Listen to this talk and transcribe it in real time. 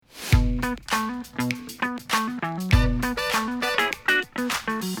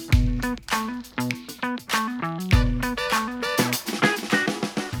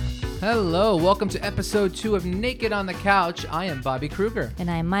welcome to episode 2 of Naked on the Couch. I am Bobby Kruger.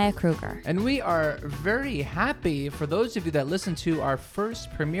 And I'm Maya Kruger. And we are very happy for those of you that listened to our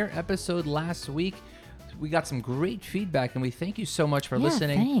first premiere episode last week. We got some great feedback, and we thank you so much for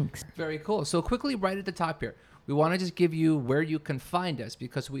listening. Thanks. Very cool. So quickly, right at the top here, we want to just give you where you can find us,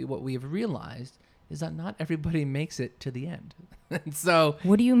 because what we have realized is that not everybody makes it to the end. And so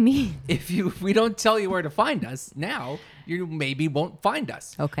what do you mean? if we don't tell you where to find us now, you maybe won't find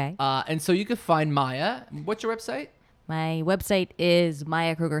us. Okay. And so you can find Maya. What's your website? My website is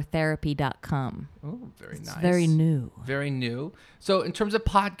mayakrugertherapy.com. Oh, very nice. It's very new. Very new. So in terms of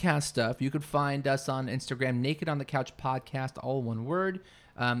podcast stuff, you could find us on Instagram, Naked on the Couch Podcast, all one word.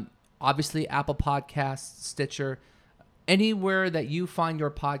 Obviously, Apple Podcasts, Stitcher. Anywhere that you find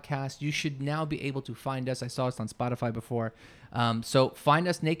your podcast, you should now be able to find us. I saw us on Spotify before. So find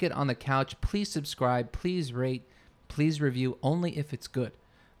us, Naked on the Couch. Please subscribe. Please rate. Please review, only if it's good.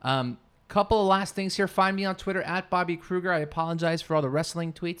 Couple of last things here. Find me on Twitter at Bobby Kruger. I apologize for all the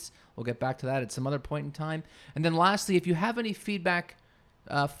wrestling tweets. We'll get back to that at some other point in time. And then lastly, if you have any feedback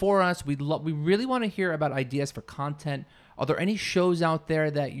for us, we really want to hear about ideas for content. Are there any shows out there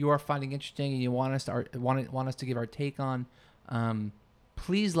that you are finding interesting and you want us to give our take on?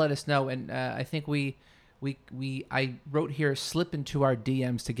 Please let us know. And I think I wrote here, slip into our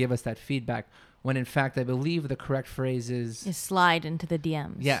DMs to give us that feedback, when in fact I believe the correct phrase is slide into the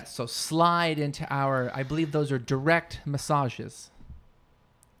DMs. Yeah, so slide into I believe those are direct massages.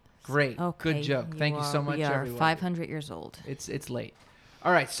 Great. Okay, good joke. Thank you so much, we are everyone. 500 years old. It's late.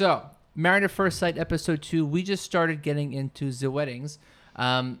 All right, so Married at First Sight episode 2, we just started getting into the weddings.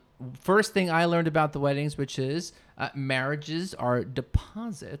 First thing I learned about the weddings, which is marriages are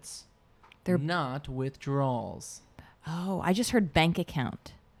deposits, they're not withdrawals. Oh, I just heard bank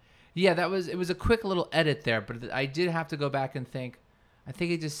account. Yeah, it was a quick little edit there, but I did have to go back and think. I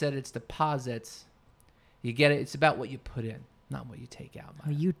think he just said it's deposits. You get it? It's about what you put in, not what you take out.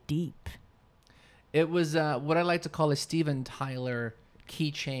 Oh, you deep. It was what I like to call a Steven Tyler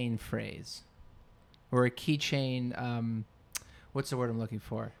keychain phrase, or a keychain. What's the word I'm looking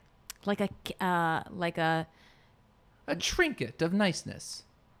for? Like a trinket of niceness.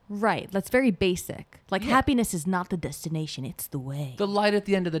 Right. That's very basic. Like happiness is not the destination; it's the way. The light at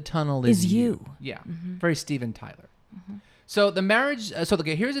the end of the tunnel is you. Yeah. Mm-hmm. Very Steven Tyler. Mm-hmm. So the marriage.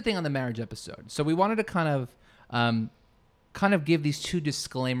 Here's the thing on the marriage episode. So we wanted to kind of give these two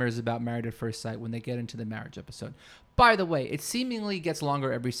disclaimers about Married at First Sight when they get into the marriage episode. By the way, it seemingly gets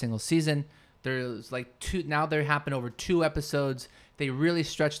longer every single season. There's like two. Now they happen over 2 episodes. They really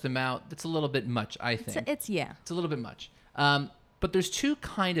stretch them out. That's a little bit much, I think. It's a little bit much. But there's 2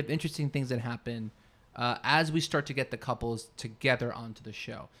 kind of interesting things that happen as we start to get the couples together onto the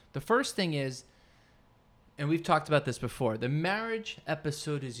show. The first thing is, and we've talked about this before, the marriage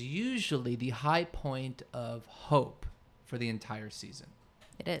episode is usually the high point of hope for the entire season.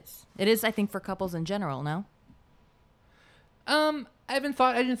 It is. It is, I think, for couples in general, no? I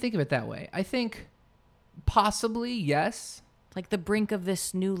didn't think of it that way. I think possibly, yes. Like the brink of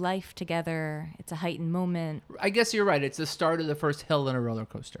this new life together. It's a heightened moment. I guess you're right. It's the start of the first hill in a roller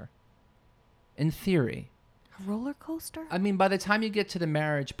coaster. In theory. A roller coaster? I mean, by the time you get to the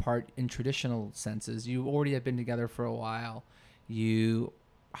marriage part in traditional senses, you already have been together for a while. You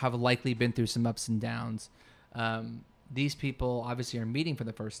have likely been through some ups and downs. These people obviously are meeting for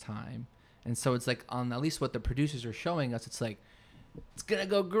the first time. And so it's like, on at least what the producers are showing us, it's like, it's going to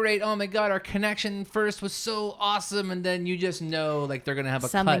go great. Oh my God, our connection first was so awesome. And then you just know, like, they're going to have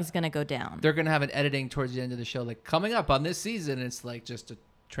something's going to go down. They're going to have an editing towards the end of the show, like, coming up on this season. It's like just a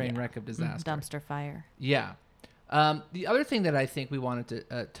train wreck of disaster. Dumpster fire. Yeah. The other thing that I think we wanted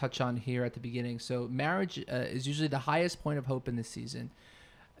to touch on here at the beginning. So marriage is usually the highest point of hope in this season.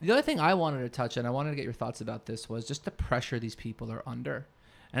 The other thing I wanted to touch on, I wanted to get your thoughts about this, was just the pressure these people are under.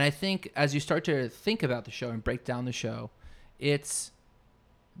 And I think as you start to think about the show and break down the show,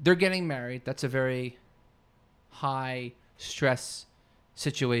 they're getting married. That's a very high stress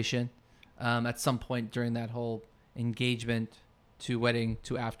situation at some point during that whole engagement to wedding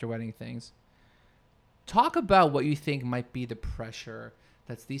to after wedding things. Talk about what you think might be the pressure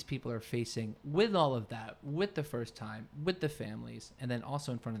that these people are facing with all of that, with the first time, with the families, and then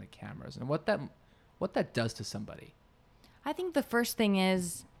also in front of the cameras, and what that does to somebody. I think the first thing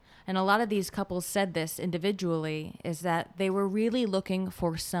is, and a lot of these couples said this individually, is that they were really looking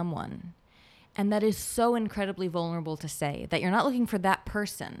for someone. And that is so incredibly vulnerable to say, that you're not looking for that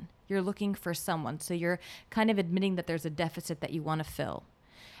person. You're looking for someone. So you're kind of admitting that there's a deficit that you want to fill.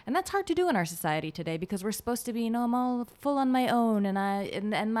 And that's hard to do in our society today, because we're supposed to be, I'm all full on my own,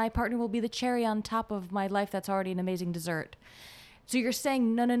 and my partner will be the cherry on top of my life that's already an amazing dessert. So you're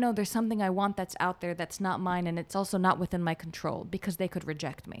saying, no, there's something I want that's out there that's not mine, and it's also not within my control because they could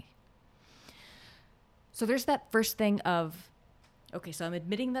reject me. So there's that first thing of, okay, so I'm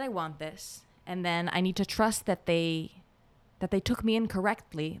admitting that I want this, and then I need to trust that they took me in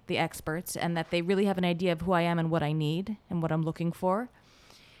correctly, the experts, and that they really have an idea of who I am and what I need and what I'm looking for.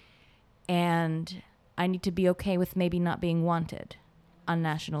 And I need to be okay with maybe not being wanted on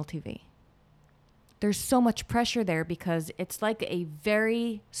national TV. There's so much pressure there because it's like a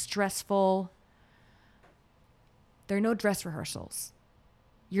very stressful, there are no dress rehearsals.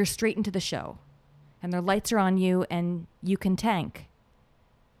 You're straight into the show and their lights are on you and you can tank.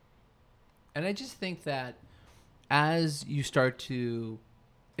 And I just think that as you start to,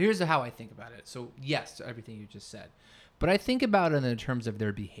 here's how I think about it. So yes, to everything you just said, but I think about it in terms of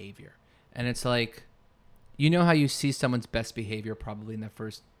their behavior. And it's like, you know how you see someone's best behavior probably in the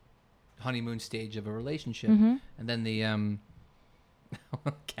first honeymoon stage of a relationship, and then the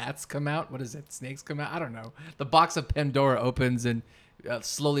cats come out. What is it? Snakes come out? I don't know. The box of Pandora opens, and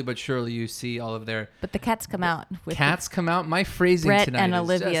slowly but surely you see all of their. But the cats come out. Cats come out. My phrasing Brett tonight and is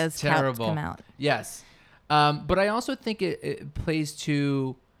Olivia's just terrible. cats come out. Yes, but I also think it plays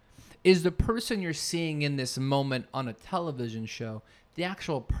to, is the person you're seeing in this moment on a television show the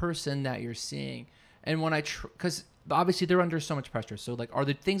actual person that you're seeing? And when because obviously they're under so much pressure. So like, are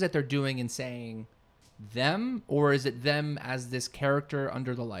the things that they're doing and saying them, or is it them as this character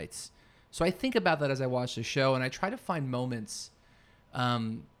under the lights? So I think about that as I watch the show, and I try to find moments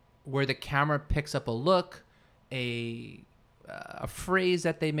where the camera picks up a look, a phrase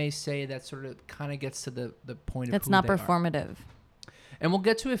that they may say that sort of kind of gets to the point of that's who not they performative. are. And we'll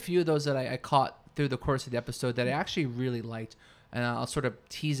get to a few of those that I caught through the course of the episode that I actually really liked. And I'll sort of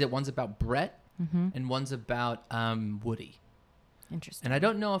tease it. One's about Brett, and one's about Woody. Interesting. And I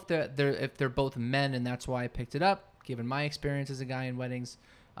don't know if they're both men, and that's why I picked it up, given my experience as a guy in weddings.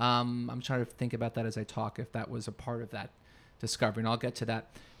 I'm trying to think about that as I talk, if that was a part of that discovery. And I'll get to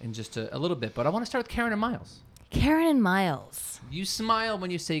that in just a little bit. But I want to start with Karen and Miles. Karen and Miles. You smile when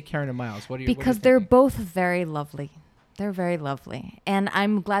you say Karen and Miles. Because they're both very lovely. They're very lovely. And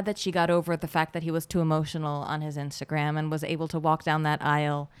I'm glad that she got over the fact that he was too emotional on his Instagram and was able to walk down that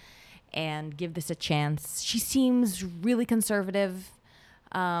aisle and give this a chance. She seems really conservative.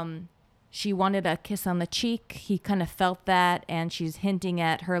 She wanted a kiss on the cheek. He kind of felt that, and she's hinting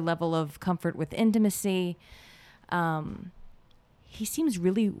at her level of comfort with intimacy. He seems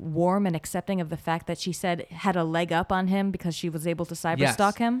really warm and accepting of the fact that she said had a leg up on him because she was able to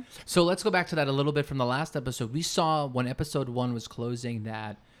cyberstalk him. So let's go back to that a little bit from the last episode. We saw when episode 1 was closing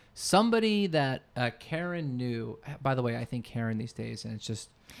that somebody that Karen knew, by the way, I think Karen these days, and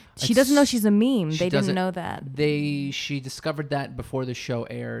she doesn't know she's a meme. They didn't know that. She discovered that before the show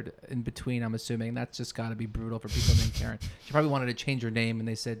aired, in between, I'm assuming. That's just got to be brutal for people named Karen. She probably wanted to change her name, and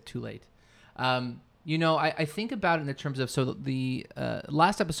they said too late. I think about it in the terms of, so the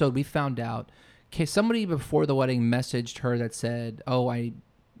last episode we found out, somebody before the wedding messaged her that said, oh, I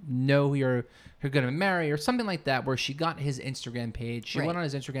know you're going to marry, or something like that, where she got his Instagram page. She went on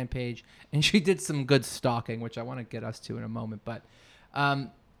his Instagram page and she did some good stalking, which I want to get us to in a moment. But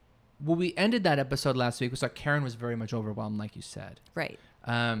when we ended that episode last week, we saw Karen was very much overwhelmed, like you said. Right.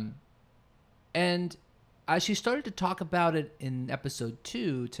 And as she started to talk about it in episode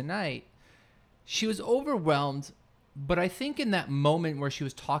 2 tonight, she was overwhelmed, but I think in that moment where she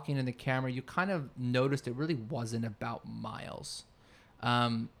was talking to the camera, you kind of noticed it really wasn't about Miles.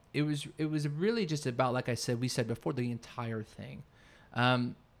 It was really just about, like we said before, the entire thing.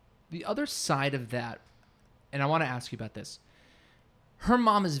 The other side of that, and I want to ask you about this. Her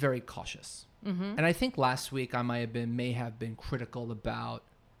mom is very cautious. Mm-hmm. And I think last week I may have been critical about,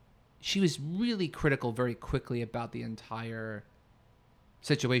 she was really critical very quickly about the entire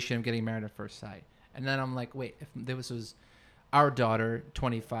situation of getting married at first sight. And then I'm like, wait, if this was our daughter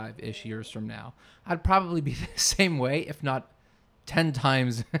 25-ish years from now, I'd probably be the same way, if not 10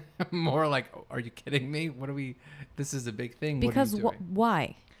 times more like, are you kidding me? This is a big thing. Because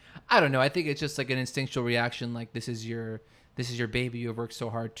why? I don't know. I think it's just like an instinctual reaction. Like, this is your baby you have worked so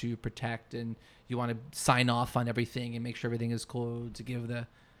hard to protect, and you want to sign off on everything and make sure everything is cool, to give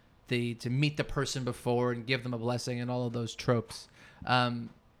to meet the person before and give them a blessing and all of those tropes.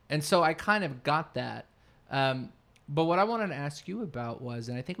 And so I kind of got that. But what I wanted to ask you about was,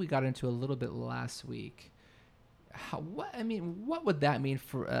 and I think we got into a little bit last week, what would that mean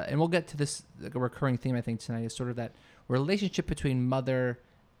for, and we'll get to this, like a recurring theme I think tonight, is sort of that relationship between mother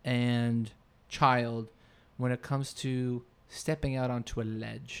and child when it comes to stepping out onto a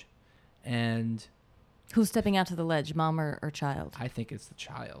ledge. And who's stepping out to the ledge, mom or child? I think it's the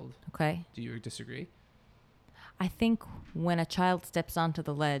child. Okay. Do you disagree? I think when a child steps onto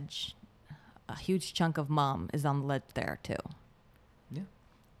the ledge, a huge chunk of mom is on the ledge there too. Yeah.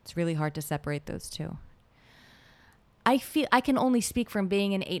 It's really hard to separate those two. I feel I can only speak from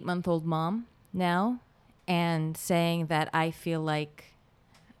being an 8-month-old mom now and saying that I feel like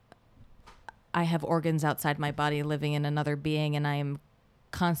I have organs outside my body living in another being, and I am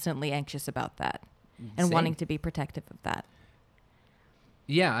constantly anxious about that and Same. wanting to be protective of that.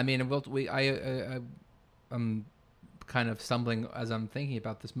 Yeah, I mean, I'm kind of stumbling as I'm thinking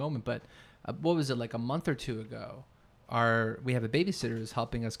about this moment, but what was it, like a month or two ago? We have a babysitter who's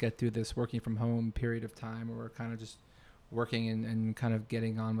helping us get through this working from home period of time, where we're kind of just working and kind of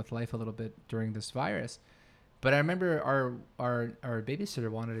getting on with life a little bit during this virus. But I remember our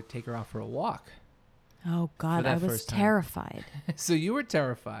babysitter wanted to take her out for a walk. Oh God, I was terrified. So you were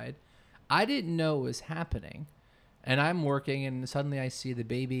terrified. I didn't know it was happening. And I'm working, and suddenly I see the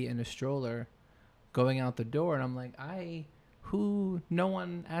baby in a stroller going out the door, and I'm like, no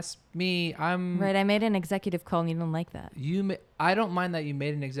one asked me. Right, I made an executive call, and you didn't like that. I don't mind that you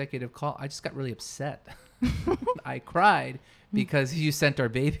made an executive call. I just got really upset. I cried because you sent our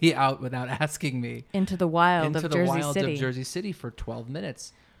baby out without asking me. Into the wild of Jersey City for 12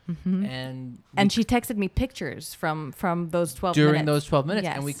 minutes. Mm-hmm. And she texted me pictures from those 12 minutes. During those 12 minutes,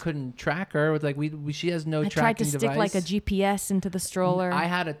 yes. And we couldn't track her. With she has no tracking device. I tried to stick like a GPS into the stroller. I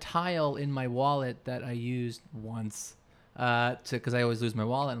had a tile in my wallet that I used once because I always lose my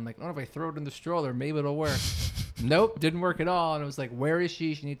wallet. I'm like, if I throw it in the stroller, maybe it'll work. Nope, didn't work at all. And I was like, where is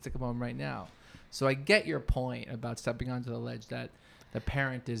she? She needs to come home right now. So I get your point about stepping onto the ledge, that the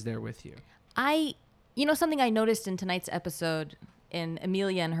parent is there with you. Something I noticed in tonight's episode in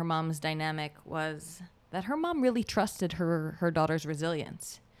Amelia and her mom's dynamic was that her mom really trusted her daughter's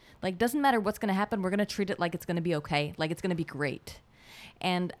resilience. Like, doesn't matter what's going to happen, we're going to treat it like it's going to be okay, like it's going to be great.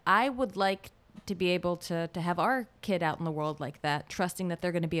 And I would like to be able to have our kid out in the world like that, trusting that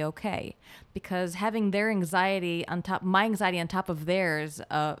they're going to be okay. Because having my anxiety on top of theirs,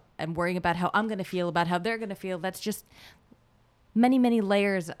 and worrying about how I'm going to feel, about how they're going to feel, that's just many, many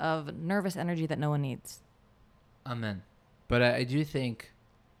layers of nervous energy that no one needs. Amen. But I do think,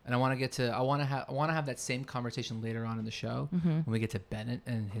 and I want to have that same conversation later on in the show when we get to Bennett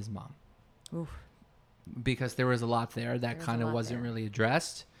and his mom. Oof. Because there was a lot there that kind of wasn't really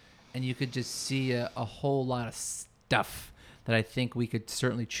addressed. And you could just see a whole lot of stuff that I think we could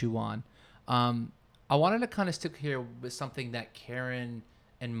certainly chew on. I wanted to kind of stick here with something that Karen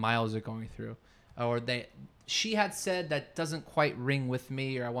and Miles are going through, she had said that doesn't quite ring with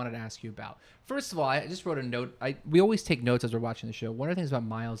me, or I wanted to ask you about. First of all, I just wrote a note. We always take notes as we're watching the show. One of the things about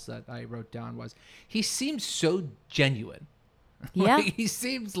Miles that I wrote down was he seems so genuine. Yeah. Like, he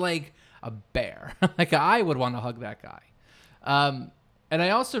seems like a bear. Like, I would want to hug that guy. And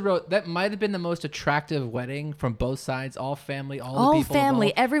I also wrote that might have been the most attractive wedding from both sides, all family, all the people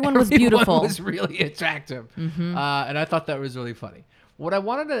involved. Everyone was beautiful. Everyone was really attractive. Mm-hmm. And I thought that was really funny. What I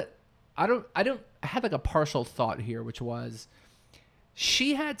wanted to, I had like a partial thought here, which was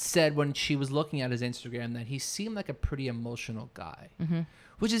she had said when she was looking at his Instagram that he seemed like a pretty emotional guy,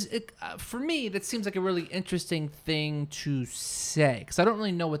 which is, for me, that seems like a really interesting thing to say, because I don't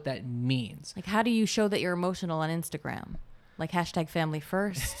really know what that means. Like, how do you show that you're emotional on Instagram? Like #family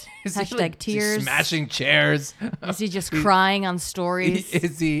first, #tears. Is he smashing chairs? Is he just crying on stories?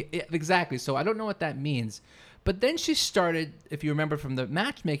 Exactly. So I don't know what that means. But then she started, if you remember from the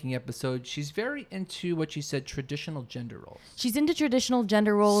matchmaking episode, she's very into what she said, traditional gender roles. She's into traditional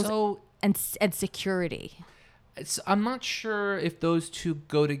gender roles and security. I'm not sure if those two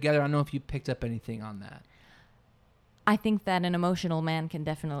go together. I don't know if you picked up anything on that. I think that an emotional man can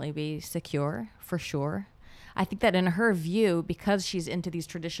definitely be secure, for sure. I think that in her view, because she's into these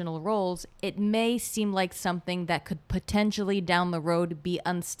traditional roles, it may seem like something that could potentially down the road be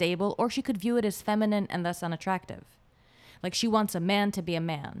unstable, or she could view it as feminine and thus unattractive. Like, she wants a man to be a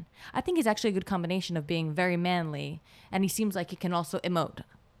man. I think he's actually a good combination of being very manly, and he seems like he can also emote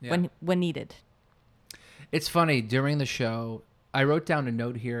when needed. It's funny, during the show, I wrote down a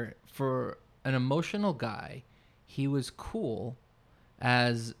note here. For an emotional guy, he was cool,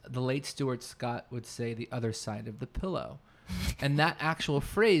 as the late Stuart Scott would say, the other side of the pillow. And that actual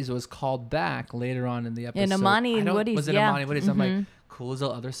phrase was called back later on in the episode. In Amani and Woody's, was it Amani and Woody's? I'm like, cool as the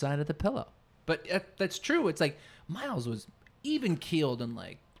other side of the pillow. But that's true. It's like, Miles was even keeled, and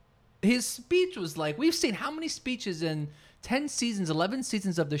like, his speech was like, we've seen how many speeches in 10 seasons, 11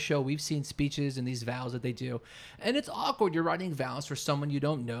 seasons of the show, we've seen speeches and these vows that they do. And it's awkward. You're writing vows for someone you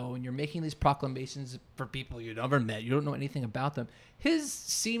don't know, and you're making these proclamations for people you never met. You don't know anything about them. His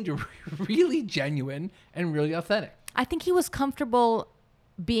seemed really genuine and really authentic. I think he was comfortable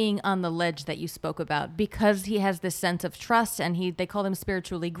being on the ledge that you spoke about, because he has this sense of trust, and they call him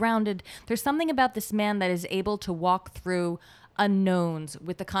spiritually grounded. There's something about this man that is able to walk through unknowns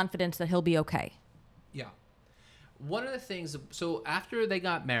with the confidence that he'll be okay. Yeah. One of the things, so after they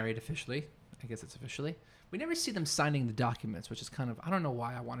got married officially, I guess it's officially, we never see them signing the documents, which is kind of, I don't know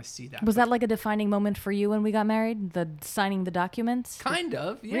why I want to see that. Was that like a defining moment for you when we got married? The signing the documents? Kind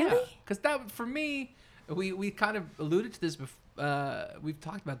of, yeah. Really? Because that, for me, we kind of alluded to this before. We've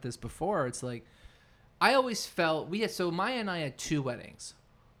talked about this before. It's like, I always felt, so Maya and I had 2 weddings.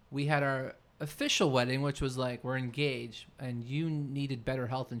 We had our official wedding, which was like, we're engaged and you needed better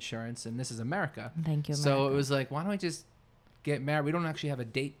health insurance, and this is America. Thank you, America. So it was like, why don't we just get married? We don't actually have a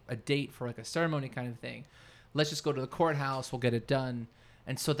date for like a ceremony kind of thing. Let's just go to the courthouse. We'll get it done.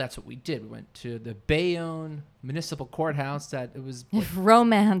 And so that's what we did. We went to the Bayonne Municipal Courthouse. That it was. If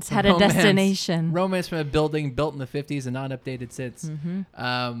romance had a destination. Romance from a building built in the 50s and not updated since.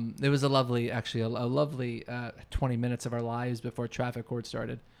 It was a lovely 20 minutes of our lives before traffic court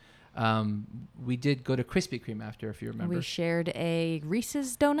started. We did go to Krispy Kreme after, if you remember. We shared a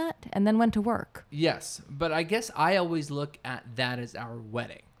Reese's donut and then went to work. Yes, but I guess I always look at that as our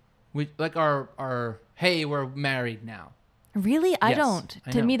wedding. We like our hey, we're married now. Really? I Yes, don't.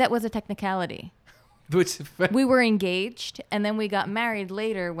 I To know. me, that was a technicality. Which We were engaged, and then we got married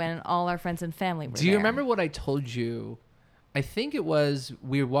later when all our friends and family were Do you there. remember what I told you? I think it was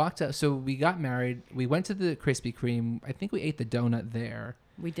we walked out. So we got married. We went to the Krispy Kreme. I think we ate the donut there.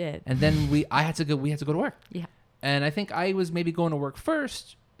 We did. And then we had to go to work. Yeah. And I think I was maybe going to work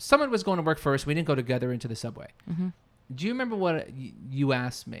first. Someone was going to work first. We didn't go together into the subway. Mm-hmm. Do you remember what you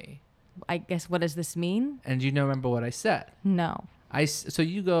asked me? I guess, what does this mean? And do you remember what I said? No. So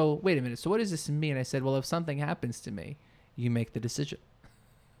you go, wait a minute. So what does this mean? I said, well, if something happens to me, you make the decision.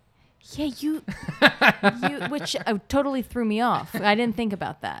 Yeah, which totally threw me off. I didn't think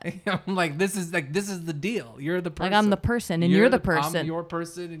about that. I'm like, this is the deal. You're the person. Like, I'm the person, and you're the person. I'm your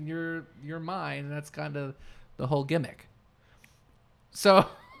person, and you're mine. And that's kind of the whole gimmick. So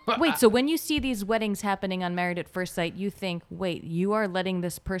Wait, so when you see these weddings happening on Married at First Sight, you think, wait, you are letting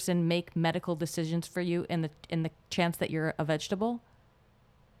this person make medical decisions for you in the chance that you're a vegetable?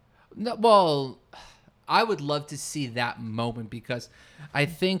 No, well, I would love to see that moment because I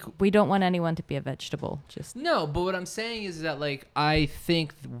think We don't want anyone to be a vegetable. Just no, but what I'm saying is that like I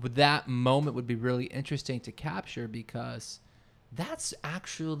think that moment would be really interesting to capture because that's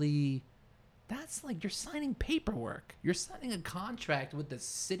like you're signing paperwork. You're signing a contract with the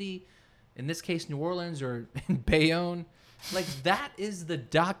city, in this case New Orleans or in Bayonne. Like that is the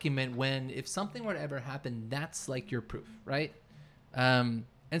document when if something were to ever happen, that's like your proof, right?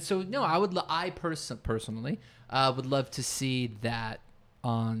 And so no, I personally would love to see that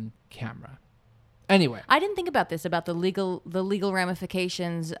on camera. Anyway, I didn't think about this, about the legal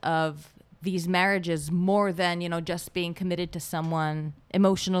ramifications of these marriages more than, just being committed to someone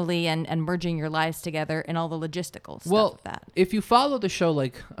emotionally and merging your lives together and all the logistical stuff of that. If you follow the show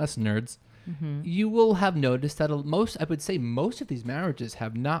like us nerds, you will have noticed that most of these marriages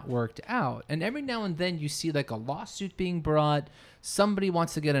have not worked out. And every now and then you see like a lawsuit being brought. Somebody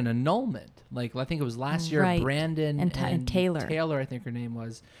wants to get an annulment. Like I think it was last year, Right. Brandon And Taylor. Taylor, I think her name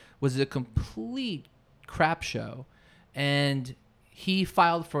was a complete crap show. And he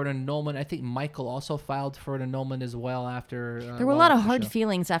filed for an annulment. I think Michael also filed for an annulment as well after. There were a lot of hard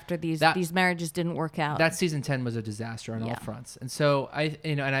feelings after these That- marriages didn't work out. That season 10 was a disaster on all Yeah. fronts. And so I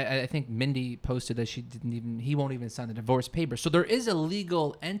think Mindy posted that he won't even sign the divorce paper. So there is a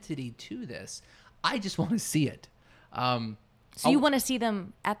legal entity to this. I just want to see it. So you want to see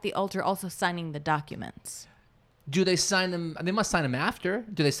them at the altar also signing the documents. Do they sign them? They must sign them after.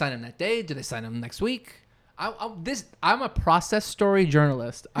 Do they sign them that day? Do they sign them next week? I'm a process story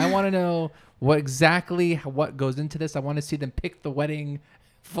journalist. I want to know what goes into this. I want to see them pick the wedding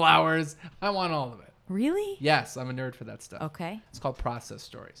flowers. I want all of it. Really? Yes, I'm a nerd for that stuff. Okay. It's called process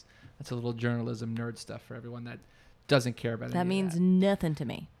stories. That's a little journalism nerd stuff for everyone that doesn't care about That any means of that. nothing to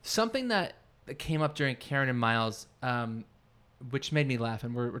me. Something that came up during Karen and Miles, which made me laugh,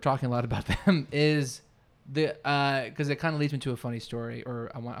 and we're talking a lot about them, is because it kind of leads me to a funny story,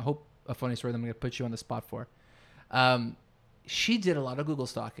 or I hope a funny story that I'm going to put you on the spot for. She did a lot of Google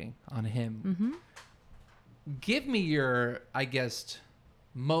stalking on him. Mm-hmm. Give me your, I guess,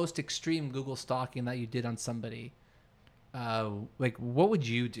 most extreme Google stalking that you did on somebody. Like, what would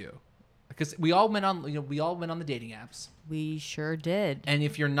you do? Because we all went on the dating apps, We sure did. and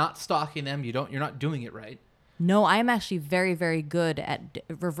if you're not stalking them, you're not doing it right. No, I'm actually very, very good at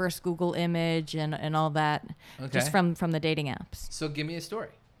reverse Google image and all that. Okay. Just from the dating apps. So give me a story.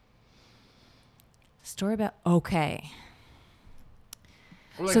 Story about, okay.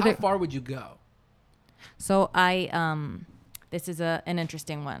 Or like, So how there- far would you go? So this is an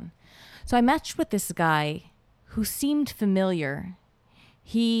interesting one. So I matched with this guy who seemed familiar.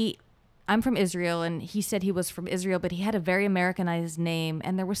 I'm from Israel, and he said he was from Israel, but he had a very Americanized name.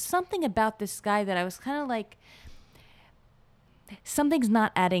 And there was something about this guy that I was kind of like, something's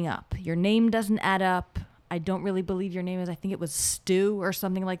not adding up. Your name doesn't add up. I don't really believe your name is, I think it was Stu or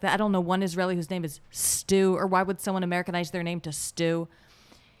something like that. I don't know one Israeli whose name is Stu, or why would someone Americanize their name to Stu?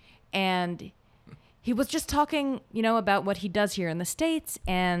 And he was just talking, about what he does here in the States,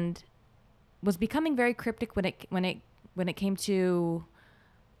 and was becoming very cryptic when it came to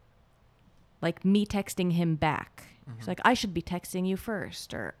like me texting him back. He's like, I should be texting you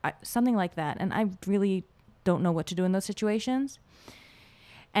first, or something like that. And I really don't know what to do in those situations.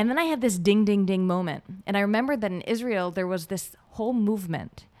 And then I had this ding, ding, ding moment. And I remember that in Israel, there was this whole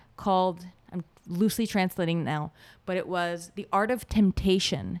movement called, I'm loosely translating now, but it was the Art of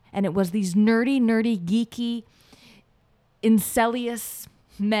Temptation. And it was these nerdy, geeky, incelious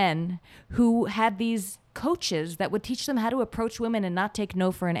men who had these coaches that would teach them how to approach women and not take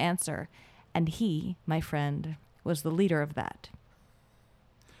no for an answer. And he, my friend, was the leader of that.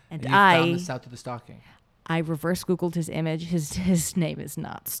 And you found this out through the stalking. I reverse Googled his image. His name is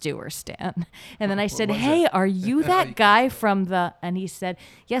not Stu or Stan. And then I said, was hey, it? are you that guy from the... And he said,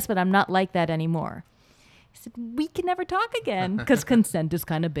 yes, but I'm not like that anymore. He said, we can never talk again because consent is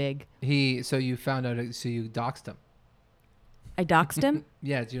kind of big. So you found out, so you doxed him. I doxed him?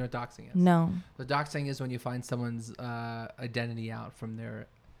 Yeah, do you know what doxing is? No. So doxing is when you find someone's identity out from their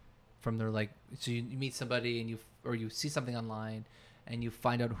like, so you meet somebody and you see something online and you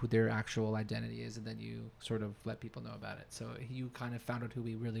find out who their actual identity is, and then you sort of let people know about it. So you kind of found out who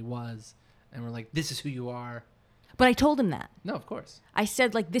he really was, and we're like, this is who you are. But I told him that. No, of course. I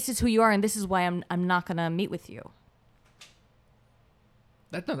said, like, this is who you are, and this is why I'm not going to meet with you.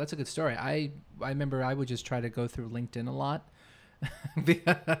 That's a good story. I remember I would just try to go through LinkedIn a lot.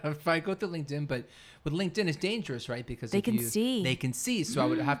 If I go through LinkedIn, but with LinkedIn it's dangerous, right? Because they can see. So I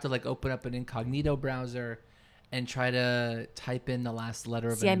would have to like open up an incognito browser and try to type in the last letter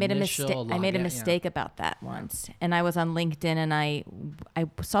of an initial. I made a mistake about that once. And I was on LinkedIn and I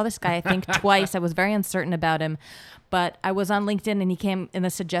saw this guy, I think twice. I was very uncertain about him, but I was on LinkedIn and he came in the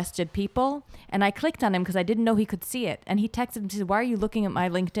suggested people, and I clicked on him because I didn't know he could see it. And he texted and said, why are you looking at my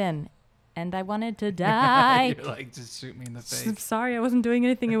LinkedIn? And I wanted to die. You're like, just shoot me in the face. I'm sorry, I wasn't doing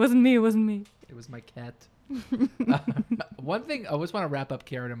anything. It wasn't me. It was my cat. One thing, I just want to wrap up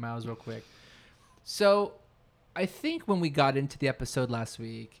Karen and Miles real quick. So I think when we got into the episode last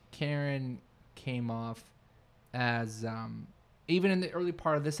week, Karen came off as, even in the early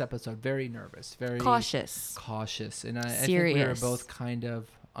part of this episode, very nervous, very cautious. And I think we were Serious. both kind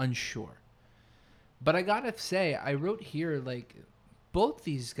of unsure. But I got to say, I wrote here, like, both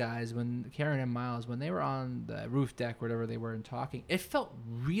these guys, when Karen and Miles, when they were on the roof deck, whatever they were, and talking, it felt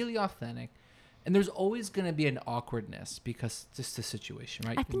really authentic. And there's always going to be an awkwardness because just the situation,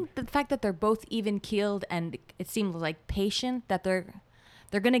 right? I think the fact that they're both even keeled and it seems like patient, that they're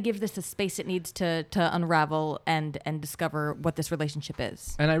going to give this the space it needs to unravel and discover what this relationship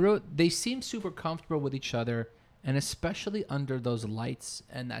is. And I wrote, they seem super comfortable with each other, and especially under those lights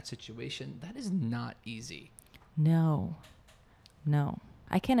and that situation, that is not easy. No,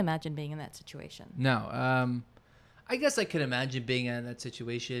 I can't imagine being in that situation. No, I guess I could imagine being in that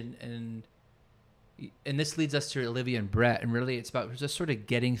situation, and this leads us to Olivia and Brett, and really it's about just sort of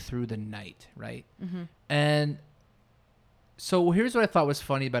getting through the night, right? Mm-hmm. And so here's what I thought was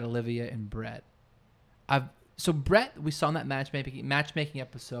funny about Olivia and Brett. So Brett, we saw in that matchmaking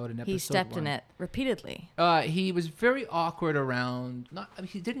episode, he stepped in it repeatedly. He was very awkward around.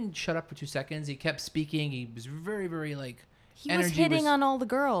 He didn't shut up for 2 seconds. He kept speaking. He was very, very like. He was hitting on all the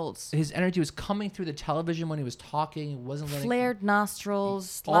girls. His energy was coming through the television when he was talking. He wasn't letting flared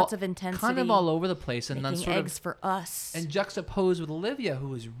nostrils, lots of intensity, kind of all over the place, and then sort eggs for us, and juxtaposed with Olivia, who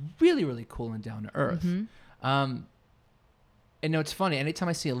was really, really cool and down to earth. Mm-hmm. And it's funny. Anytime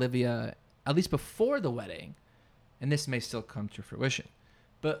I see Olivia, at least before the wedding, and this may still come to fruition,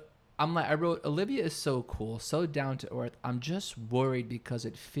 but I wrote, Olivia is so cool, so down to earth. I'm just worried because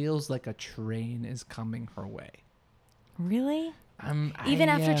it feels like a train is coming her way. Really? Even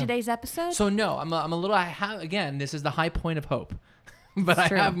after today's episode? So no, I'm a little. Again, this is the high point of hope, but I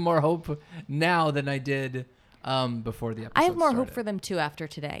have more hope now than I did before the episode. I have more started. hope for them too after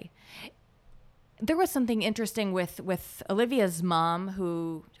today. There was something interesting with Olivia's mom,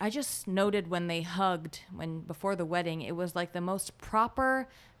 who I just noted when they hugged before the wedding. It was like the most proper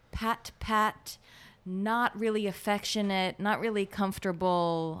pat, not really affectionate, not really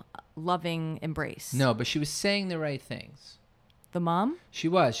comfortable, loving embrace. No, but she was saying the right things. The mom? She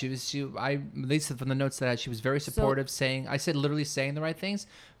was. I, at least from the notes that I had, she was very supportive, literally saying the right things,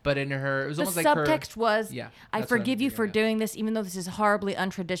 but in her, it was The almost like her. subtext was, Yeah. I that's what I'm forgive you getting for at. doing this, even though this is horribly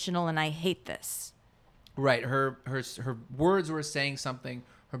untraditional and I hate this. Right. Her words were saying something.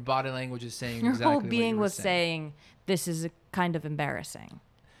 Her body language is saying Her exactly whole what being you were was saying, this is kind of embarrassing.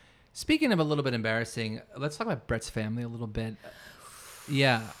 Speaking of a little bit embarrassing, let's talk about Brett's family a little bit.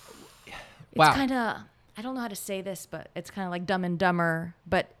 Yeah. It's kind of, I don't know how to say this, but it's kind of like Dumb and Dumber.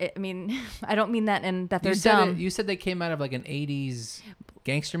 But I mean, I don't mean that in that they're dumb. You said they came out of like an 80s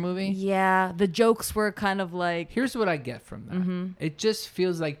gangster movie? Yeah, the jokes were kind of like... Here's what I get from that. It just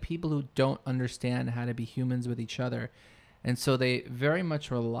feels like people who don't understand how to be humans with each other. And so they very much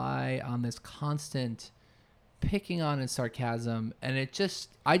rely on this constant picking on and sarcasm. And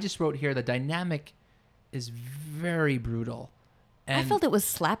I just wrote here, the dynamic is very brutal. And I felt it was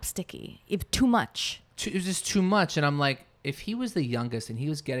slapsticky, if too much. it was just too much. And I'm like, if he was the youngest and he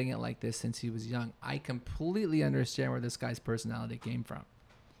was getting it like this since he was young, I completely understand where this guy's personality came from.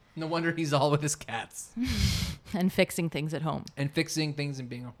 No wonder he's all with his cats. And fixing things at home. And fixing things and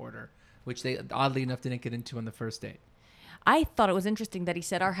being a hoarder, which they oddly enough didn't get into on the first date. I thought it was interesting that he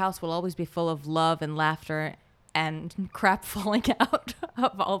said our house will always be full of love and laughter and crap falling out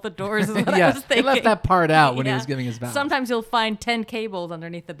of all the doors is what I was thinking. He left that part out when he was giving his vows. Sometimes you'll find 10 cables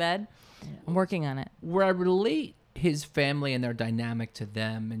underneath the bed. I'm working on it. Where I relate his family and their dynamic to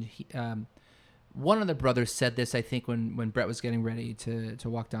them, and he, one of the brothers said this, I think, when Brett was getting ready to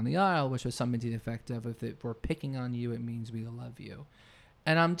walk down the aisle, which was something to the effect of, if we're picking on you, it means we love you.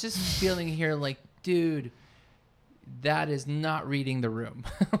 And I'm just feeling here like, dude, that is not reading the room.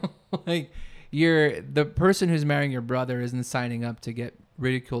 Like, the person who's marrying your brother isn't signing up to get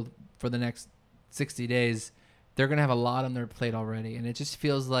ridiculed for the next 60 days. They're going to have a lot on their plate already. And it just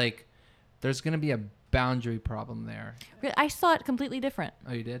feels like there's going to be a boundary problem there. I saw it completely different.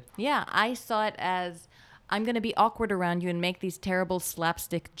 Oh, you did? Yeah, I saw it as I'm going to be awkward around you and make these terrible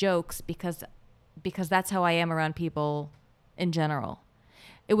slapstick jokes because that's how I am around people in general.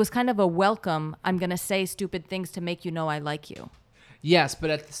 It was kind of a welcome. I'm going to say stupid things to make you know I like you. Yes, but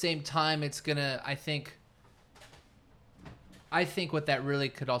at the same time, it's going to, I think what that really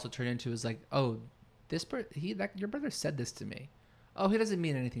could also turn into is like, oh, your brother said this to me. Oh, he doesn't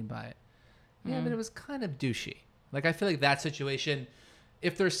mean anything by it. Yeah, but it was kind of douchey. Like, I feel like that situation,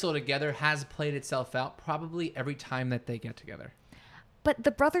 if they're still together, has played itself out probably every time that they get together. But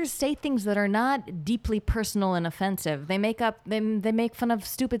the brothers say things that are not deeply personal and offensive. They make fun of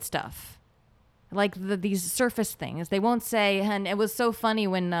stupid stuff. Like these surface things. They won't say, and it was so funny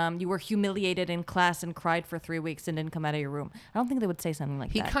when you were humiliated in class and cried for 3 weeks and didn't come out of your room. I don't think they would say something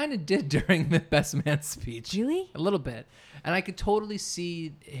like that. He kind of did during the best man speech. Really? A little bit. And I could totally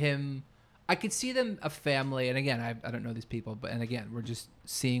see him. I could see them a family, and again, I don't know these people, and again, we're just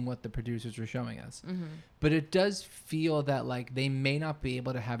seeing what the producers are showing us. Mm-hmm. But it does feel that like they may not be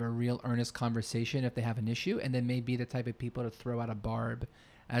able to have a real earnest conversation if they have an issue, and they may be the type of people to throw out a barb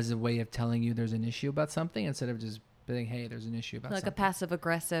as a way of telling you there's an issue about something instead of just being, hey, there's an issue about like something. A passive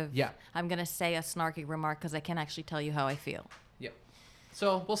aggressive. Yeah. I'm going to say a snarky remark because I can't actually tell you how I feel. Yep.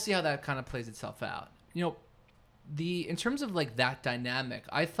 So we'll see how that kind of plays itself out. You know, in terms of like that dynamic,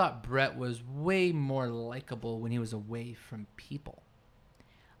 I thought Brett was way more likable when he was away from people.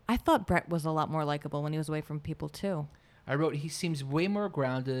 I thought Brett was a lot more likable when he was away from people too. I wrote, he seems way more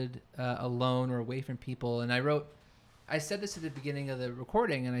grounded, alone or away from people. And I said this at the beginning of the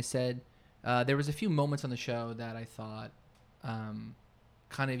recording, and I said there was a few moments on the show that I thought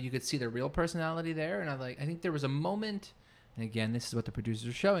kind of you could see the real personality there. And I think there was a moment, and again, this is what the producers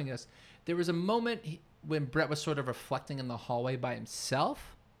are showing us. There was a moment when Brett was sort of reflecting in the hallway by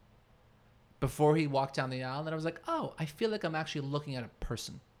himself before he walked down the aisle, and I was like, oh, I feel like I'm actually looking at a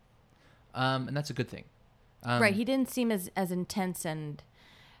person. And that's a good thing. Right. He didn't seem as intense and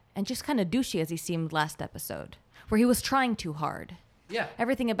just kind of douchey as he seemed last episode, where he was trying too hard. Yeah.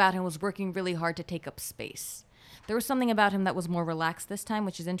 Everything about him was working really hard to take up space. There was something about him that was more relaxed this time,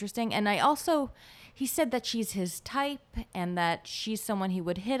 which is interesting. And he said that she's his type and that she's someone he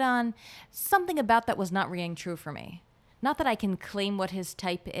would hit on. Something about that was not ringing true for me. Not that I can claim what his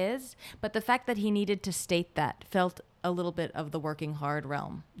type is, but the fact that he needed to state that felt a little bit of the working hard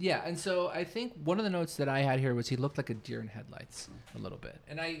realm. Yeah, and so I think one of the notes that I had here was he looked like a deer in headlights a little bit.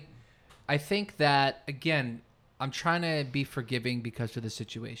 And I think that, again, I'm trying to be forgiving because of the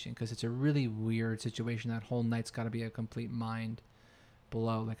situation, because it's a really weird situation. That whole night's got to be a complete mind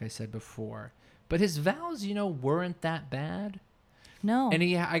blow, like I said before. But his vows, weren't that bad. No. And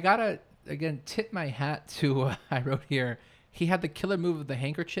I got to, again, tip my hat to, I wrote here, he had the killer move of the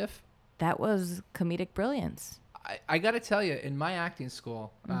handkerchief. That was comedic brilliance. I got to tell you, in my acting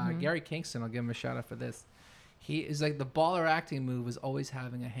school, Gary Kingston, I'll give him a shout out for this. He is like, the baller acting move is always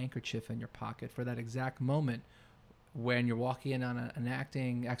having a handkerchief in your pocket for that exact moment when you're walking in on an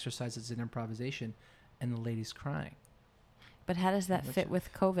acting exercise that's an improvisation and the lady's crying. But how does that fit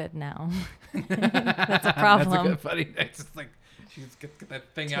with COVID now? That's a problem. That's a good funny. It's just like, she's get that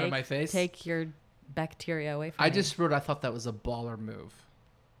thing out of my face. Take your bacteria away from I me. just wrote, I thought that was a baller move.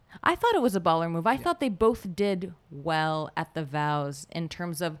 I thought it was a baller move. I thought they both did well at the vows in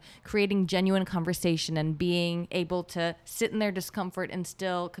terms of creating genuine conversation and being able to sit in their discomfort and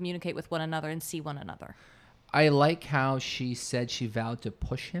still communicate with one another and see one another. I like how she said she vowed to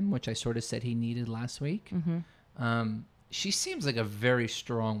push him, which I sort of said he needed last week. Mm-hmm. She seems like a very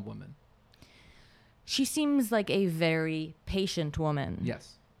strong woman. She seems like a very patient woman.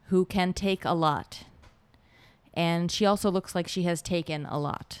 Yes. Who can take a lot. And she also looks like she has taken a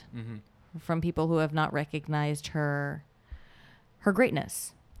lot from people who have not recognized her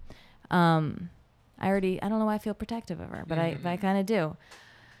greatness. I don't know why I feel protective of her, but I kind of do.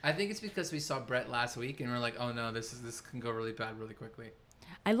 I think it's because we saw Brett last week and we're like, oh no, this can go really bad really quickly.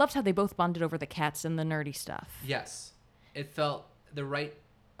 I loved how they both bonded over the cats and the nerdy stuff. Yes. It felt the right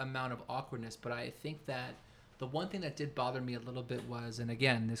amount of awkwardness, but I think that the one thing that did bother me a little bit was, and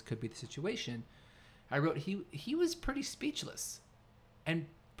again, this could be the situation, I wrote he was pretty speechless and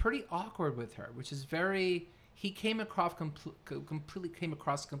pretty awkward with her, which is very, he came across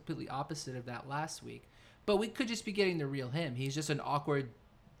completely opposite of that last week. But we could just be getting the real him. He's just an awkward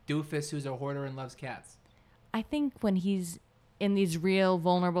doofus who's a hoarder and loves cats. I think when he's in these real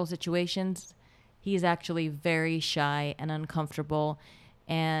vulnerable situations, he's actually very shy and uncomfortable,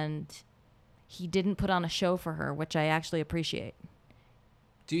 and he didn't put on a show for her, which I actually appreciate.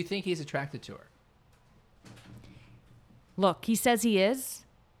 Do you think he's attracted to her? Look, he says he is.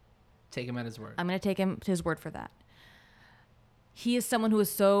 Take him at his word. I'm going to take his word for that. He is someone who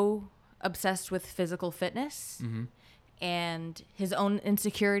is so obsessed with physical fitness and his own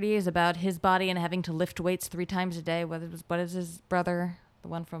insecurities about his body and having to lift weights 3 times a day. What is his brother? The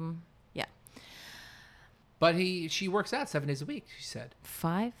one from, yeah. But she works out 7 days a week, she said.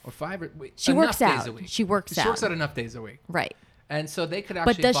 5? Or 5. Wait, she works out. Days a week. She works out. She works out enough days a week. Right. And so they could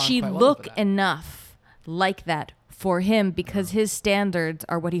actually But does she look enough like that for him because his standards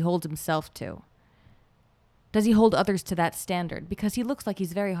are what he holds himself to? Does he hold others to that standard? Because he looks like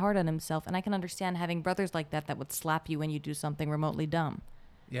he's very hard on himself, and I can understand having brothers like that would slap you when you do something remotely dumb.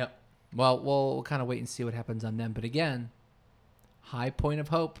 Yep. Well, we'll kind of wait and see what happens on them. But again, high point of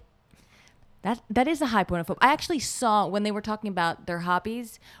hope. That is a high point of hope. I actually saw when they were talking about their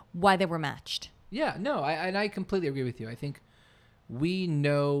hobbies why they were matched. Yeah, no, I completely agree with you. I think we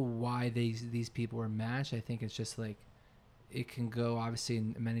know why these people were matched. I think it's just like it can go obviously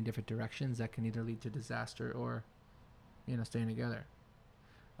in many different directions that can either lead to disaster or, staying together.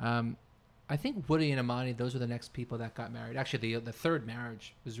 I think Woody and Amani, those are the next people that got married. Actually, the third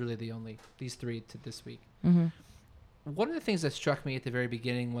marriage was really the only, these 3 to this week. Mm-hmm. One of the things that struck me at the very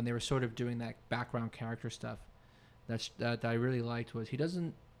beginning when they were sort of doing that background character stuff that I really liked was he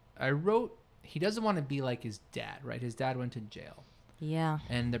doesn't want to be like his dad, right? His dad went to jail. Yeah.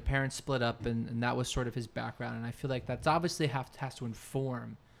 And their parents split up, and that was sort of his background. And I feel like that's obviously has to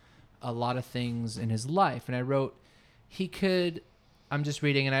inform a lot of things in his life. And I wrote, I'm just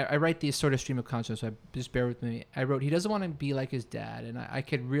reading, and I write these sort of stream of consciousness, so just bear with me. I wrote, he doesn't want to be like his dad. And I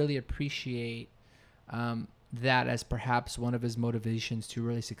could really appreciate that as perhaps one of his motivations to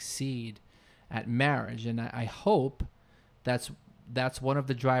really succeed at marriage. And I hope that's one of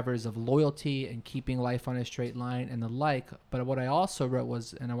the drivers of loyalty and keeping life on a straight line and the like. But what I also wrote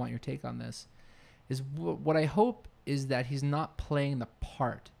was, and I want your take on this, is what I hope is that he's not playing the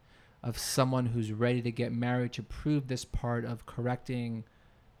part of someone who's ready to get married to prove this part of correcting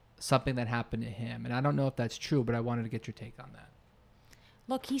something that happened to him. And I don't know if that's true, but I wanted to get your take on that.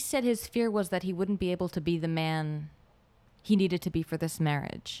 Look, he said his fear was that he wouldn't be able to be the man he needed to be for this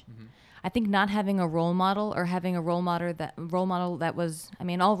marriage. Mm-hmm. I think not having a role model or having a role model that was, I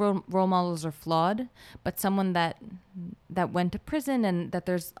mean, all role models are flawed, but someone that went to prison and that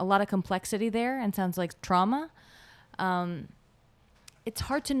there's a lot of complexity there and sounds like trauma. It's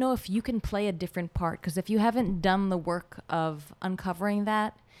hard to know if you can play a different part, because if you haven't done the work of uncovering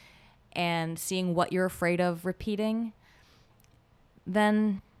that and seeing what you're afraid of repeating,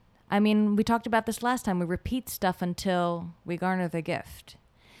 then, I mean, we talked about this last time. We repeat stuff until we garner the gift.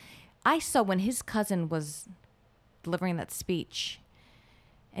 I saw when his cousin was delivering that speech,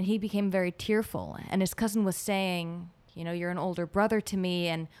 and he became very tearful, and his cousin was saying, you're an older brother to me,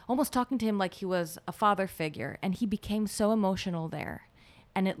 and almost talking to him like he was a father figure, and he became so emotional there.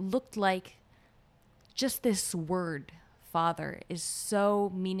 And it looked like just this word, father, is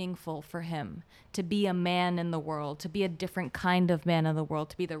so meaningful for him, to be a man in the world, to be a different kind of man in the world,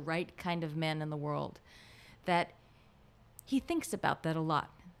 to be the right kind of man in the world, that he thinks about that a lot.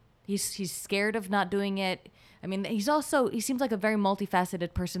 He's scared of not doing it. I mean, he seems like a very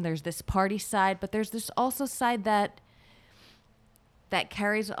multifaceted person. There's this party side, but there's this also side that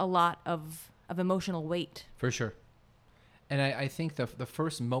carries a lot of emotional weight. For sure. And I think the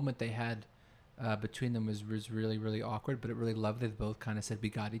first moment they had between them was really, really awkward, but it really lovely. They both kind of said we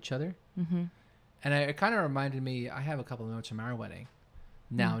got each other. Mm-hmm. And it kind of reminded me, I have a couple of notes from our wedding.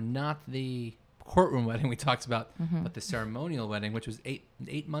 Now, not the courtroom wedding we talked about, but the ceremonial wedding, which was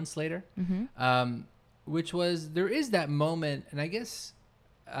eight months later, which was, there is that moment, and I guess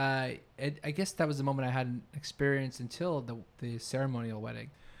that was the moment I hadn't experienced until the ceremonial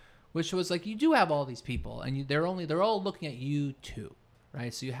wedding, which was like, you do have all these people, and they're all looking at you too,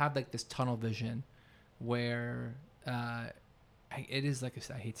 right? So you have like this tunnel vision where it is like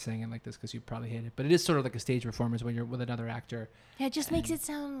I hate saying it like this because you probably hate it, but it is sort of like a stage performance when you're with another actor. Yeah, it just makes it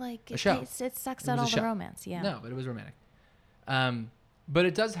sound like a show. It sucks out all the romance. Yeah. No, but it was romantic. But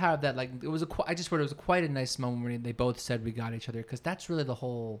it does have that, like, it was I just thought it was quite a nice moment when they both said we got each other, because that's really the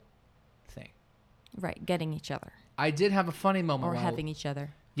whole thing. Right, getting each other. I did have a funny moment. Or having each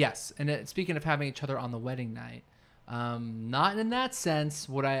other. Yes, and speaking of having each other on the wedding night, not in that sense.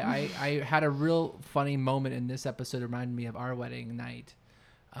 What I had a real funny moment in this episode that reminded me of our wedding night,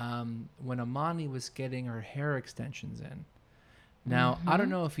 when Amani was getting her hair extensions in. Now, I don't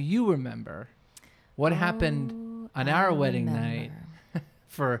know if you remember what happened on our wedding night.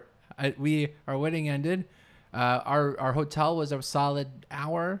 Our wedding ended. Our hotel was a solid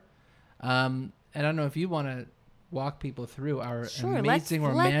hour. And I don't know if you want to walk people through our amazing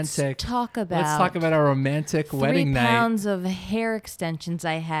romantic. Let's talk about our romantic wedding night. 3 pounds of hair extensions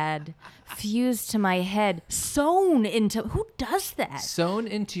I had fused to my head, sewn into. Who does that? Sewn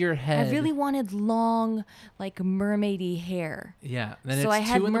into your head. I really wanted long, like mermaidy hair. Yeah. Then so it's I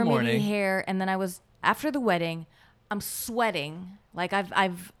had 2 in the morning. mermaidy hair, and then I was after the wedding. I'm sweating. Like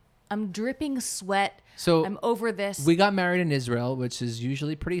I'm dripping sweat. So I'm over this. We got married in Israel, which is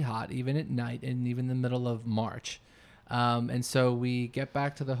usually pretty hot, even at night and even in the middle of March. And so we get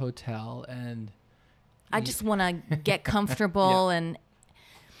back to the hotel, and I just want to get comfortable, and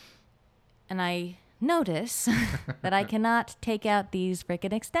I notice that I cannot take out these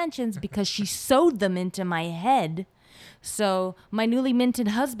frickin' extensions because she sewed them into my head. So my newly minted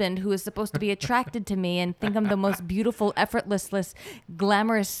husband, who is supposed to be attracted to me and think I'm the most beautiful, effortless,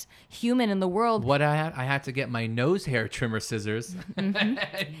 glamorous human in the world. What I had to get my nose hair trimmer scissors and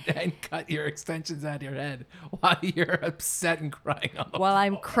cut your extensions out of your head while you're upset and crying on the While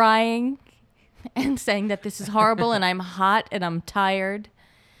I'm crying and saying that this is horrible and I'm hot and I'm tired.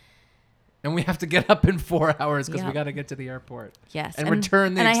 And we have to get up in 4 hours because we got to get to the airport. Yes. And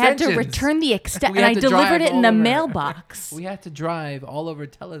return the extensions. And I had to return the extensions. And I delivered it in a mailbox. We had to drive all over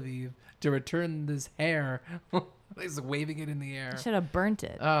Tel Aviv to return this hair. He's waving it in the air. I should have burnt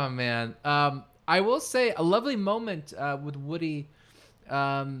it. Oh, man. I will say a lovely moment with Woody. Woody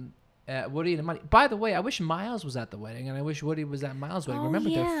and Amani. By the way, I wish Miles was at the wedding, and I wish Woody was at Miles' wedding.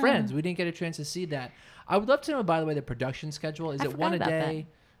 Remember, they're friends. We didn't get a chance to see that. I would love to know, by the way, the production schedule. Is it one a day?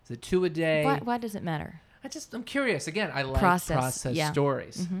 Is it 2 a day? Why does it matter? I'm curious. Again, I like process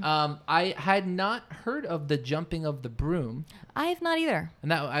stories. Mm-hmm. I had not heard of the jumping of the broom. I have not either. And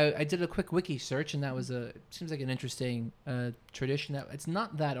that I did a quick wiki search, and that was seems like an interesting tradition. That it's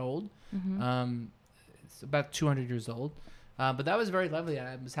not that old. Mm-hmm. It's about 200 years old. But that was very lovely.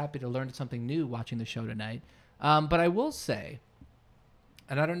 I was happy to learn something new watching the show tonight. But I will say,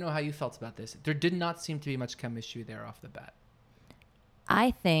 and I don't know how you felt about this, there did not seem to be much chemistry there off the bat.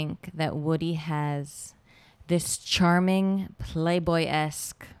 I think that Woody has this charming,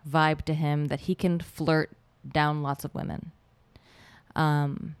 playboy-esque vibe to him that he can flirt down lots of women.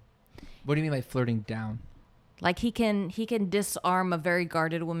 What do you mean by flirting down? Like he can disarm a very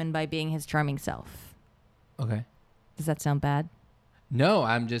guarded woman by being his charming self. Okay. Does that sound bad? No,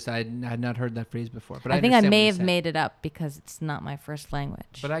 I had not heard that phrase before. But I think I may have made it up because it's not my first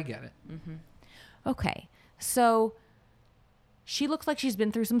language. But I get it. Mm-hmm. Okay, so she looks like she's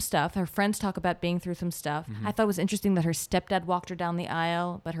been through some stuff. Her friends talk about being through some stuff. Mm-hmm. I thought it was interesting that her stepdad walked her down the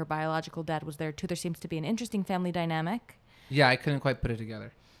aisle, but her biological dad was there too. There seems to be an interesting family dynamic. Yeah, I couldn't quite put it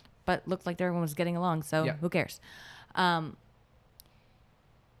together. But looked like everyone was getting along, so who cares?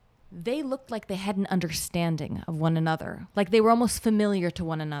 They looked like they had an understanding of one another. Like they were almost familiar to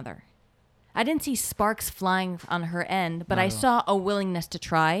one another. I didn't see sparks flying on her end, but I saw a willingness to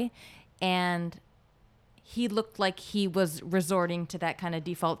try, and he looked like he was resorting to that kind of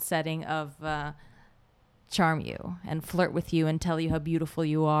default setting of charm you and flirt with you and tell you how beautiful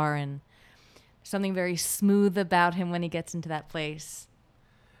you are, and something very smooth about him when he gets into that place.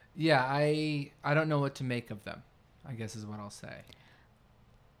 Yeah, I don't know what to make of them, I guess is what I'll say.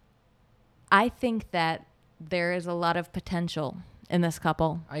 I think that there is a lot of potential in this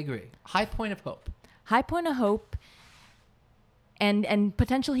couple. I agree. High point of hope. High point of hope and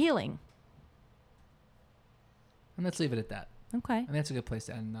potential healing. And let's leave it at that. Okay. And that's a good place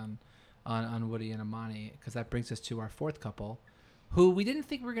to end on Woody and Amani, because that brings us to our fourth couple, who we didn't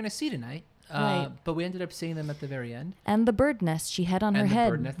think we were going to see tonight, Right. but we ended up seeing them at the very end. And the bird nest she had on her And the head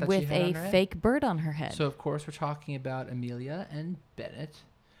bird nest that she with had on a her head. fake bird on her head. So, of course, we're talking about Amelia and Bennett.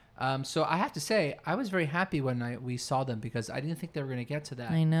 So I have to say, I was very happy when we saw them, because I didn't think they were going to get to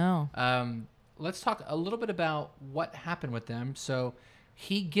that. I know. Let's talk a little bit about what happened with them. So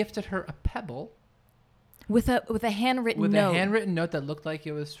he gifted her a pebble With a handwritten with note. a handwritten note that looked like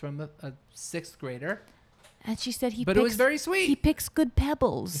it was from a sixth grader. And she said But it was very sweet. He picks good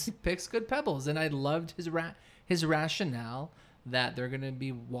pebbles. He picks good pebbles, and I loved his rationale that they're going to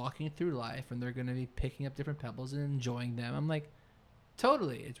be walking through life and they're going to be picking up different pebbles and enjoying them. I'm like,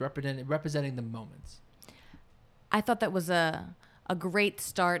 totally, it's representing the moments. I thought that was a great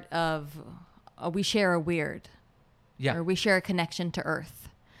start of we share a weird. Yeah, Or we share a connection to Earth.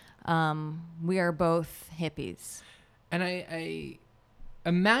 We are both hippies. and I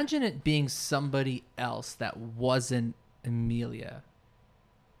imagine it being somebody else that wasn't Amelia,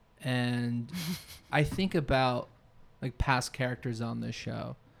 and I think about like past characters on this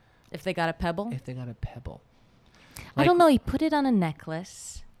show. If they got a pebble? If they got a pebble, I don't know. He put it on a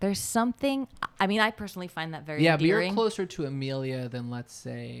necklace. There's something. I mean, I personally find that very Yeah, but endearing. you're closer to Amelia than, let's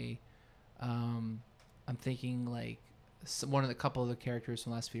say, I'm thinking like one of the couple of the characters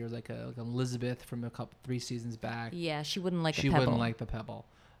from last few years, like Elizabeth from 3 seasons back. Yeah, she wouldn't like She a pebble. wouldn't like the pebble.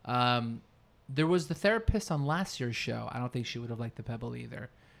 There was the therapist on last year's show. I don't think she would have liked the pebble either.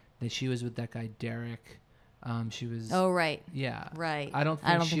 That she was with that guy Derek. She was. Oh, right. Yeah. Right. I don't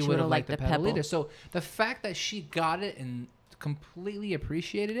think she would would've have liked the pebble either. So the fact that she got it and completely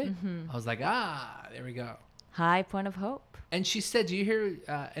appreciated it, I was like, there we go. High point of hope. And she said, do you hear?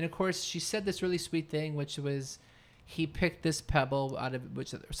 And of course, she said this really sweet thing, which was, he picked this pebble out of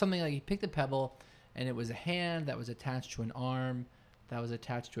something like he picked a pebble, and it was a hand that was attached to an arm that was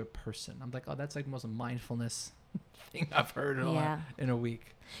attached to a person. I'm like, oh, that's like the most mindfulness thing I've heard in a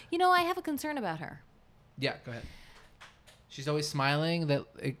week. You know, I have a concern about her. Yeah, go ahead. She's always smiling.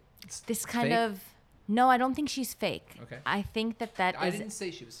 This kind fake? of. No, I don't think she's fake. Okay. I think that I is. didn't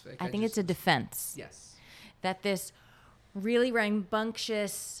say she was fake. I think it's a defense. Yes. That this really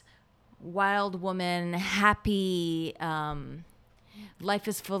rambunctious, wild woman, happy, life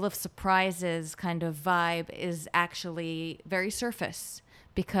is full of surprises kind of vibe is actually very surface,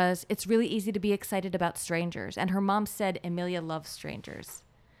 because it's really easy to be excited about strangers. And her mom said Amelia loves strangers.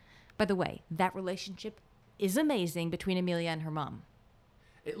 By the way, that relationship is amazing between Amelia and her mom.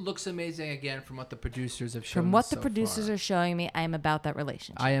 It looks amazing again from what the producers have shown. From what us the so producers far. are showing me, I am about that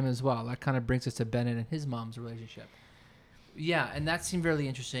relationship. I am as well. That kind of brings us to Bennett and his mom's relationship. Yeah, and that seemed really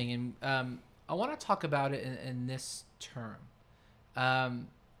interesting. And I want to talk about it in this term.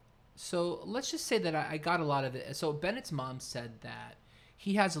 So let's just say that I got a lot of it. So Bennett's mom said that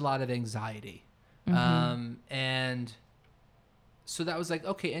he has a lot of anxiety. And so that was like,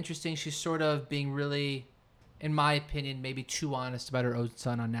 okay, interesting. She's sort of being really, in my opinion, maybe too honest about her own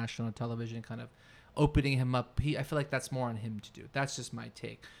son on national television, kind of opening him up. I feel like that's more on him to do. That's just my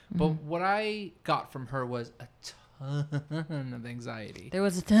take. But what I got from her was a ton of anxiety. There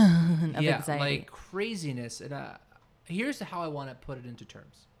was a ton of Yeah, anxiety. like craziness. And here's how I want to put it into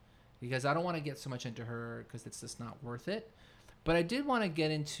terms, because I don't want to get so much into her because it's just not worth it. But I did want to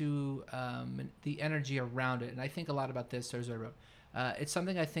get into the energy around it. And I think a lot about this, as I wrote. It's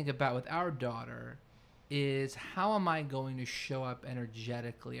something I think about with our daughter, is how am I going to show up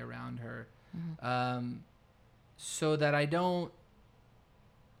energetically around her, so that I don't,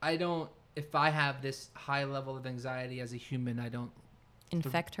 if I have this high level of anxiety as a human, I don't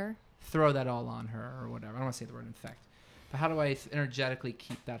Infect her? throw that all on her or whatever. I don't want to say the word infect. But how do I energetically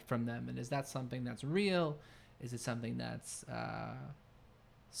keep that from them? And is that something that's real? Is it something that's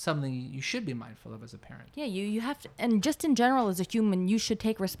something you should be mindful of as a parent? Yeah, you have to, and just in general as a human, you should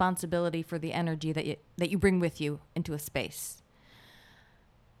take responsibility for the energy that you bring with you into a space.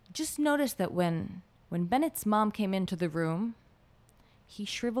 Just notice that when Bennett's mom came into the room, he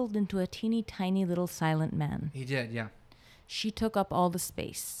shriveled into a teeny tiny little silent man. He did, yeah. She took up all the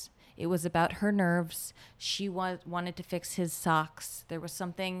space. It was about her nerves. She wanted to fix his socks. There was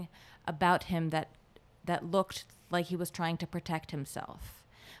something about him that looked like he was trying to protect himself.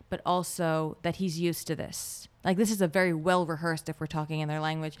 but also that he's used to this. Like, this is a very well rehearsed, if we're talking in their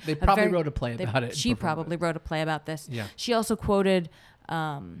language. They probably wrote a play about it. She probably wrote a play about this. Yeah. She also quoted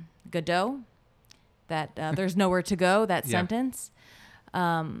Godot, that there's nowhere to go, that Yeah. sentence.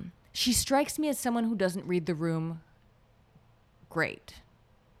 She strikes me as someone who doesn't read the room great.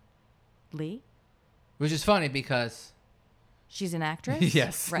 Lee? Which is funny because... She's an actress?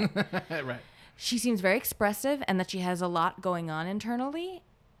 Yes. Right. Right. She seems very expressive and that she has a lot going on internally.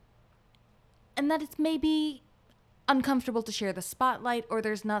 And that it's maybe uncomfortable to share the spotlight, or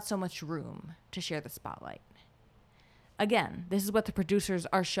there's not so much room to share the spotlight. Again, this is what the producers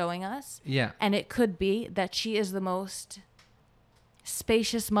are showing us. Yeah. And it could be that she is the most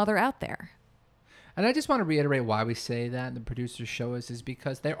spacious mother out there. And I just want to reiterate why we say that the producers show us is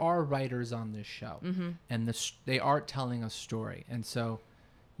because there are writers on this show, and they are telling a story. And so,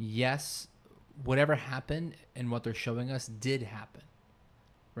 yes, whatever happened and what they're showing us did happen,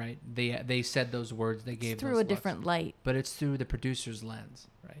 right? They said those words, they gave It's through those a looks, different light. but it's through the producer's lens,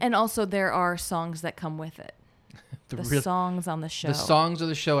 right? And also there are songs that come with it. The songs on the show. The songs of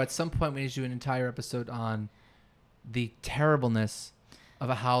the show. At some point, we need to do an entire episode on the terribleness of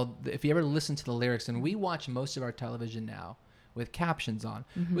how, if you ever listen to the lyrics, and we watch most of our television now with captions on,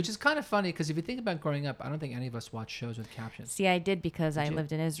 which is kind of funny because if you think about growing up, I don't think any of us watched shows with captions. See, I did because I you?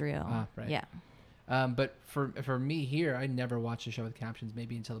 lived in Israel. Ah, right. Yeah. But for me here, I never watched a show with captions,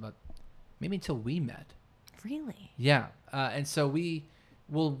 maybe until we met. Really? Yeah. And so we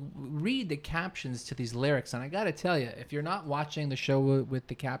will read the captions to these lyrics. And I got to tell you, if you're not watching the show with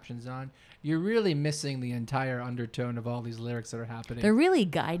the captions on, you're really missing the entire undertone of all these lyrics that are happening. They're really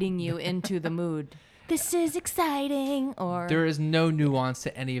guiding you into the mood. This is exciting, or... There is no nuance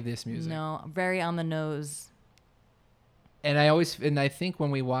to any of this music. No, very on the nose. And I think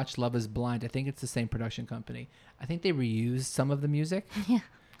when we watch Love is Blind, I think it's the same production company. I think they reused some of the music. Yeah.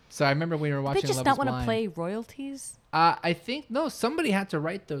 So I remember when we were watching They just Love not is want to Blind. play royalties? I think no. Somebody had to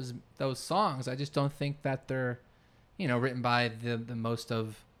write those songs. I just don't think that they're, written by the most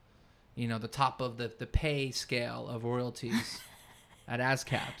of, the top of the pay scale of royalties at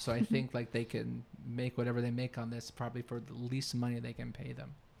ASCAP. So I think like they can make whatever they make on this probably for the least money they can pay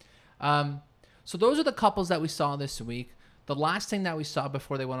them. So those are the couples that we saw this week. The last thing that we saw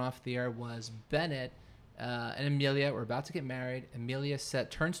before they went off the air was Bennett and Amelia were about to get married. Amelia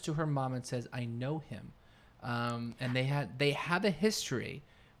turns to her mom and says, "I know him." And they have a history.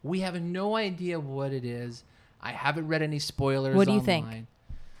 We have no idea what it is. I haven't read any spoilers. What do you online. think?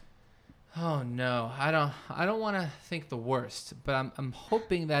 Oh no, I don't want to think the worst, but I'm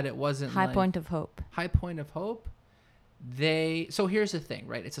hoping that it wasn't High Point of Hope. High Point of Hope. So here's the thing,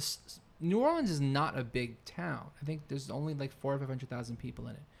 right? New Orleans is not a big town. I think there's only like 400,000 or 500,000 people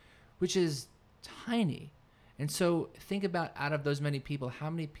in it, which is tiny. And so think about, out of those many people,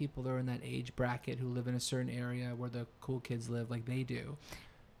 how many people are in that age bracket who live in a certain area where the cool kids live like they do.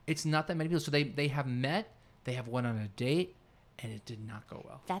 It's not that many people. So they have met, they have went on a date, and it did not go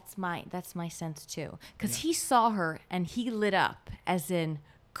well. That's my sense too. Because he saw her and he lit up, as in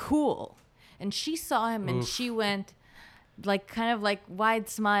cool. And she saw him and she went like kind of like wide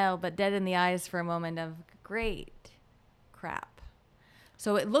smile, but dead in the eyes for a moment of great crap.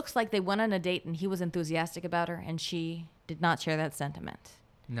 So it looks like they went on a date and he was enthusiastic about her and she did not share that sentiment.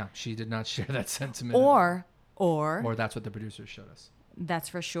 No, she did not share that sentiment. Or that's what the producers showed us. That's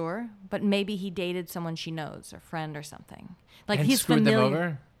for sure. But maybe he dated someone she knows, or friend or something. Like and he's screwed familiar. them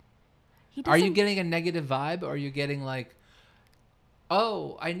over? Are you getting a negative vibe, or are you getting like,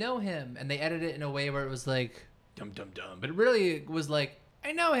 oh, I know him, and they edited it in a way where it was like, dum dum dum, but it really was like,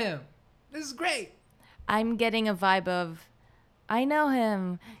 I know him. This is great. I'm getting a vibe of, I know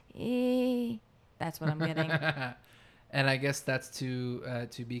him. That's what I'm getting. And I guess that's to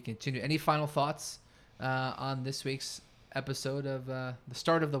be continued. Any final thoughts on this week's episode of the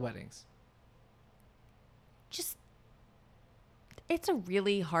start of the weddings? Just, it's a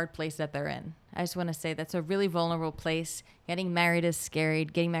really hard place that they're in. I just want to say that's a really vulnerable place. Getting married is scary.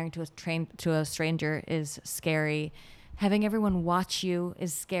 Getting married to a stranger is scary. Having everyone watch you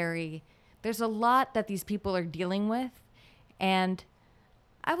is scary. There's a lot that these people are dealing with. And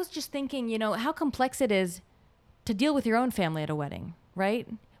I was just thinking, how complex it is to deal with your own family at a wedding, right?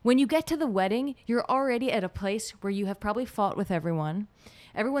 When you get to the wedding, you're already at a place where you have probably fought with everyone.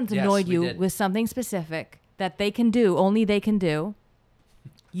 Everyone's annoyed you with something specific that they can do, only they can do.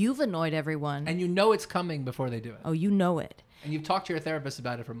 You've annoyed everyone. And you know it's coming before they do it. Oh, you know it. And you've talked to your therapist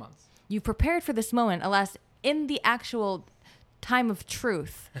about it for months. You've prepared for this moment. Alas, in the actual time of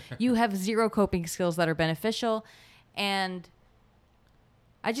truth, you have zero coping skills that are beneficial. And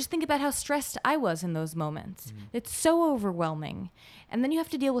I just think about how stressed I was in those moments. It's so overwhelming. And then you have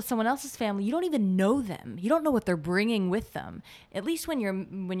to deal with someone else's family. You don't even know them. You don't know what they're bringing with them. At least when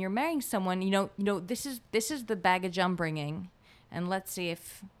you're marrying someone, you know this is the baggage I'm bringing, and let's see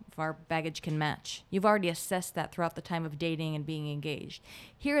if our baggage can match. You've already assessed that throughout the time of dating and being engaged.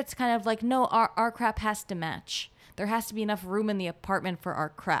 Here it's kind of like, no, our crap has to match. There has to be enough room in the apartment for our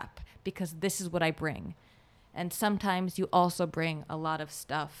crap because this is what I bring. And sometimes you also bring a lot of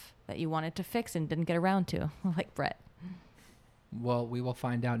stuff that you wanted to fix and didn't get around to, like Brett. Well, we will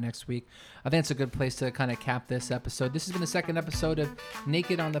find out next week. I think it's a good place to kind of cap this episode. This has been the second episode of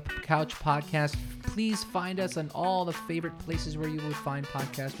Naked on the Couch podcast. Please find us on all the favorite places where you would find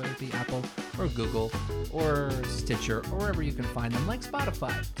podcasts, whether it be Apple or Google or Stitcher or wherever you can find them, like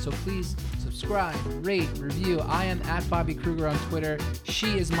Spotify. So please subscribe, rate, review. I am at Bobby Kruger on Twitter.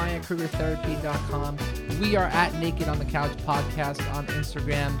 She is MayaKrugerTherapy.com. We are at Naked on the Couch podcast on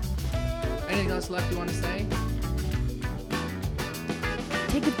Instagram. Anything else left you want to say?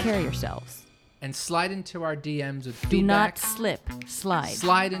 Take good care of yourselves. And slide into our DMs with feedback. Do not slip. Slide.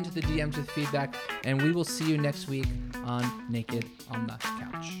 Slide into the DMs with feedback. And we will see you next week on Naked on the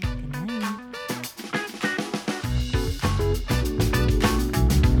Couch.